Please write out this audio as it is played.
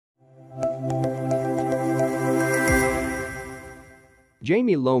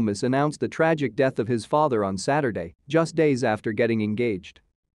Jamie Lomas announced the tragic death of his father on Saturday, just days after getting engaged.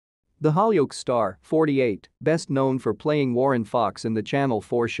 The Hollyoaks star, 48, best known for playing Warren Fox in the Channel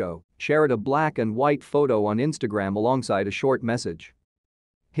 4 show, shared a black and white photo on Instagram alongside a short message.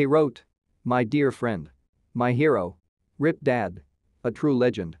 He wrote, "My dear friend. My hero. Rip Dad. A true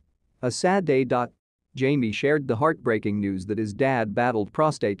legend. A sad day. Jamie shared the heartbreaking news that his dad battled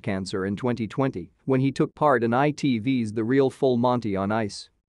prostate cancer in 2020 when he took part in ITV's The Real Full Monty on Ice.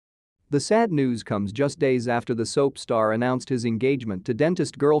 The sad news comes just days after the soap star announced his engagement to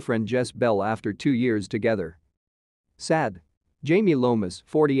dentist girlfriend Jess Bell after 2 years together. Sad. Jamie Lomas,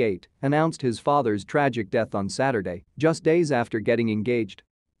 48, announced his father's tragic death on Saturday, just days after getting engaged.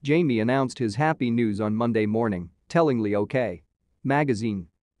 Jamie announced his happy news on Monday morning, tellingly OK. Magazine.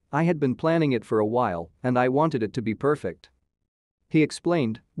 I had been planning it for a while and I wanted it to be perfect. He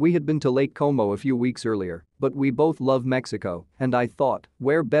explained, we had been to Lake Como a few weeks earlier, but we both love Mexico and I thought,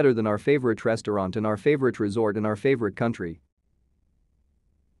 where better than our favorite restaurant and our favorite resort in our favorite country.